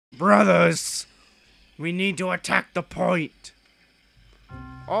Brothers, we need to attack the point.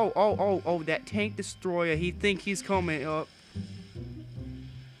 Oh, that tank destroyer, he think he's coming up.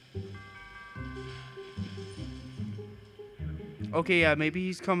 Okay, yeah, maybe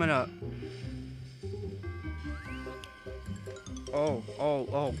he's coming up.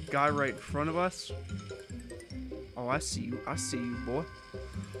 Oh, guy right in front of us. Oh, I see you, boy.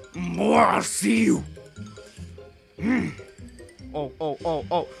 Boy, I see you.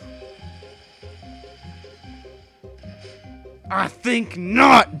 Oh. I think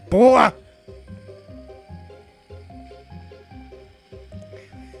not, boy.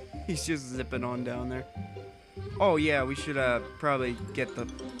 He's just zipping on down there. Oh yeah, we should probably get the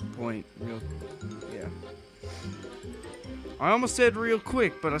point yeah. I almost said real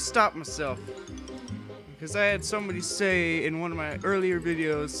quick, but I stopped myself. Because I had somebody say in one of my earlier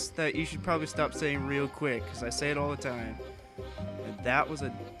videos that you should probably stop saying real quick, because I say it all the time. And that was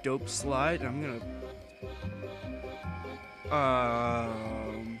a dope slide, and I'm gonna...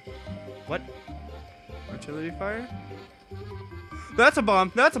 What? Artillery fire? That's a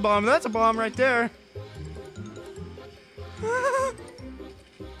bomb! That's a bomb! That's a bomb right there!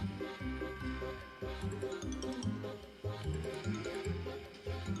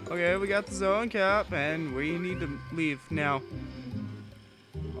 Okay, we got the zone cap, and we need to leave now.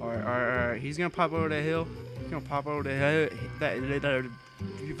 Alright. He's gonna pop over the hill. He's gonna pop over the hill.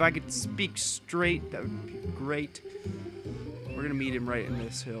 If I could speak straight, that would be great. We're gonna meet him right in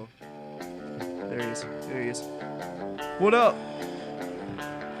this hill. There he is. There he is. What up?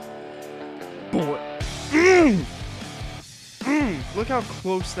 Boy. Look how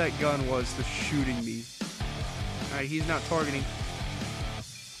close that gun was to shooting me. Alright, he's not targeting.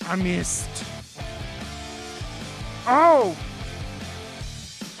 I missed. Oh!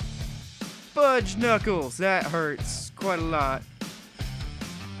 Fudge knuckles. That hurts quite a lot.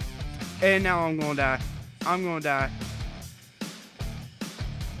 And now I'm gonna die. I'm gonna die.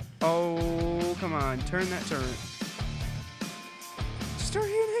 Oh, come on. Turn that turret. Start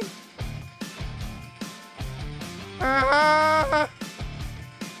hitting. Ah!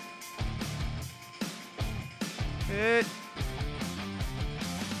 Hit.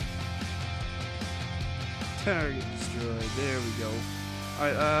 Target destroyed. There we go.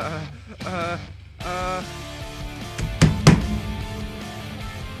 Alright,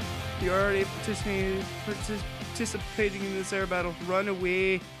 you're already participating in this air battle. Run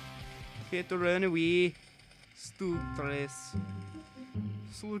away. Hit the run away. Stupid.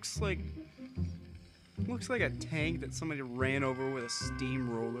 This looks like a tank that somebody ran over with a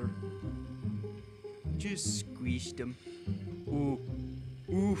steamroller. Just squeezed him. Ooh.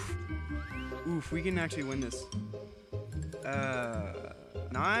 Oof. Oof, we can actually win this.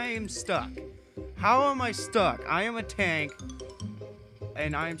 I'm stuck. How am I stuck? I am a tank,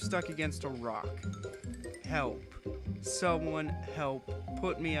 and I am stuck against a rock. Help. Someone help.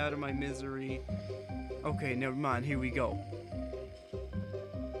 Put me out of my misery. Okay, never mind. Here we go.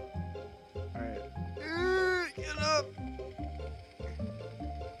 Alright. Get up!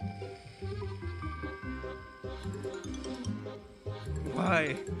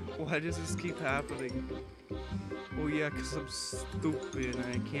 Why? Why does this keep happening? Oh yeah, because I'm stupid and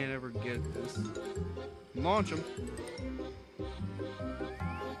I can't ever get this. Launch him.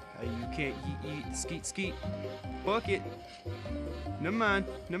 You can't eat. Skeet. Bucket. Never mind,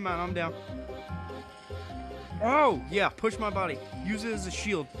 I'm down. Oh, yeah, push my body. Use it as a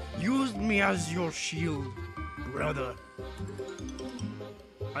shield. Use me as your shield, brother.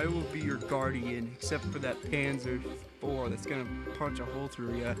 I will be your guardian, except for that Panzer IV that's gonna punch a hole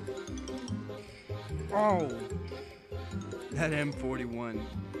through ya. Oh, that M41.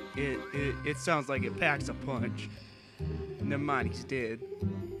 It sounds like it packs a punch. Never mind, he's dead.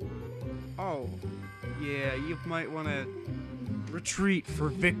 Oh, yeah, you might want to retreat for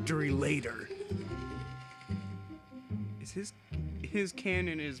victory later. His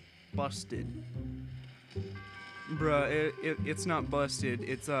cannon is busted. Bruh, it's not busted.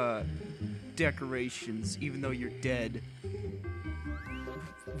 It's decorations, even though you're dead.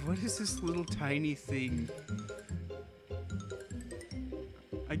 What is this little tiny thing?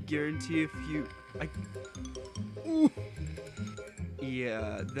 I guarantee if you... Ooh.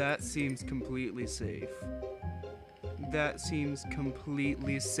 Yeah, that seems completely safe. That seems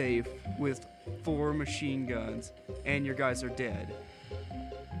completely safe with 4 machine guns and your guys are dead.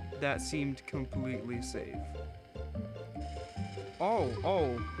 That seemed completely safe. Oh,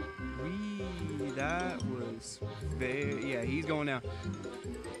 that was very... Yeah, he's going down.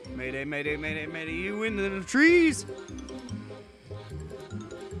 Mayday, you into the trees!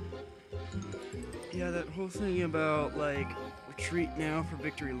 Yeah, that whole thing about, like, retreat now for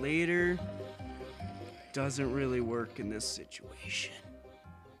victory later doesn't really work in this situation.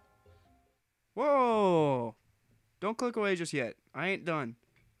 Whoa! Don't click away just yet. I ain't done.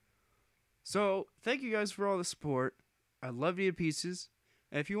 So, thank you guys for all the support. I love you to pieces.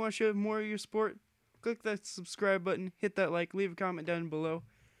 And if you want to show more of your support, click that subscribe button, hit that like, leave a comment down below.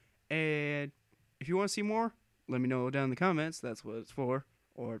 And if you want to see more, let me know down in the comments. That's what it's for.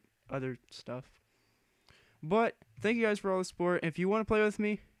 Or other stuff. But, thank you guys for all the support. If you want to play with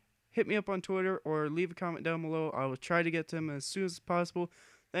me, hit me up on Twitter or leave a comment down below. I will try to get to them as soon as possible.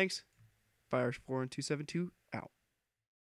 Thanks. Fire41272